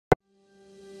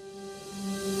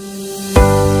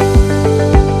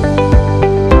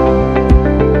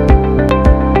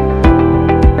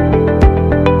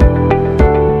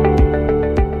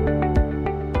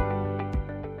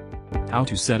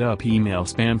to set up email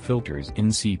spam filters in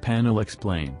cPanel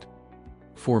explained.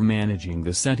 For managing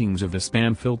the settings of the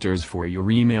spam filters for your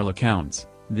email accounts,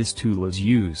 this tool is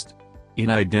used. It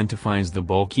identifies the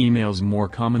bulk emails more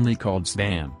commonly called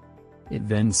spam. It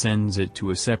then sends it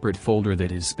to a separate folder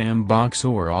that is spam box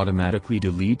or automatically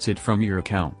deletes it from your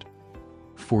account.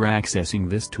 For accessing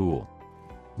this tool,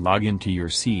 log into your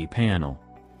cPanel.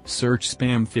 Search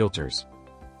spam filters.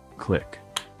 Click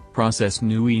Process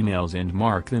new emails and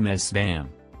mark them as spam.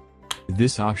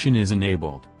 This option is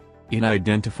enabled. It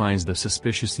identifies the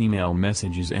suspicious email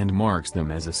messages and marks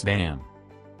them as a spam.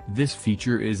 This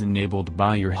feature is enabled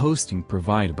by your hosting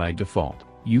provider by default.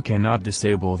 You cannot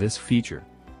disable this feature.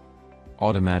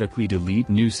 Automatically delete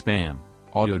new spam,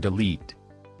 auto delete.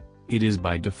 It is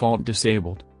by default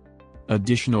disabled.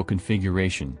 Additional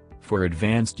configuration, for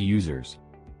advanced users.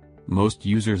 Most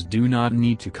users do not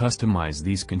need to customize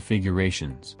these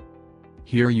configurations.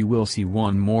 Here you will see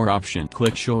one more option.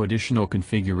 Click Show Additional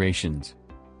Configurations.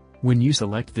 When you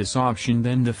select this option,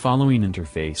 then the following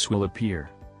interface will appear.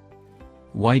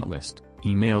 Whitelist,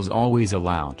 emails always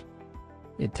allowed.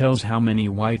 It tells how many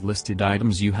whitelisted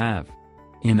items you have.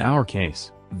 In our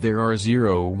case, there are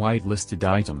 0 whitelisted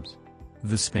items.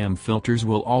 The spam filters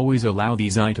will always allow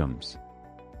these items.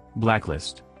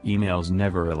 Blacklist, emails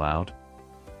never allowed.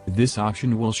 This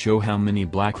option will show how many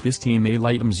blacklist email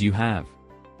items you have.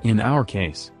 In our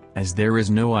case, as there is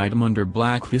no item under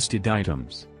blacklisted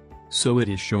items, so it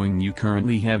is showing you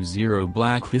currently have 0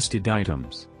 blacklisted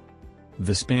items.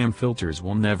 The spam filters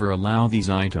will never allow these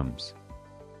items.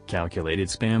 Calculated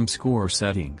spam score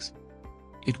settings.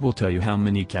 It will tell you how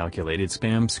many calculated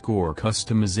spam score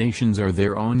customizations are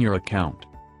there on your account.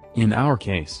 In our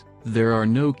case, there are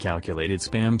no calculated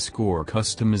spam score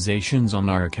customizations on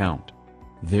our account.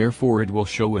 Therefore it will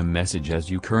show a message as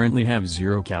you currently have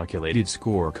 0 calculated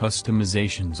score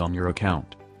customizations on your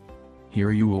account.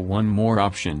 Here you will one more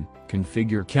option,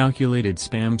 configure calculated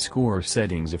spam score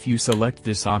settings. If you select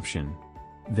this option,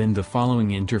 then the following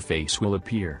interface will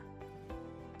appear.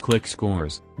 Click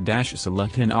Scores,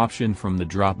 select an option from the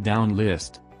drop-down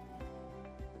list.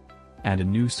 Add a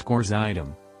new scores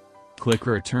item. Click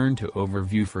Return to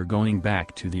Overview for going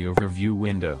back to the Overview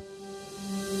window.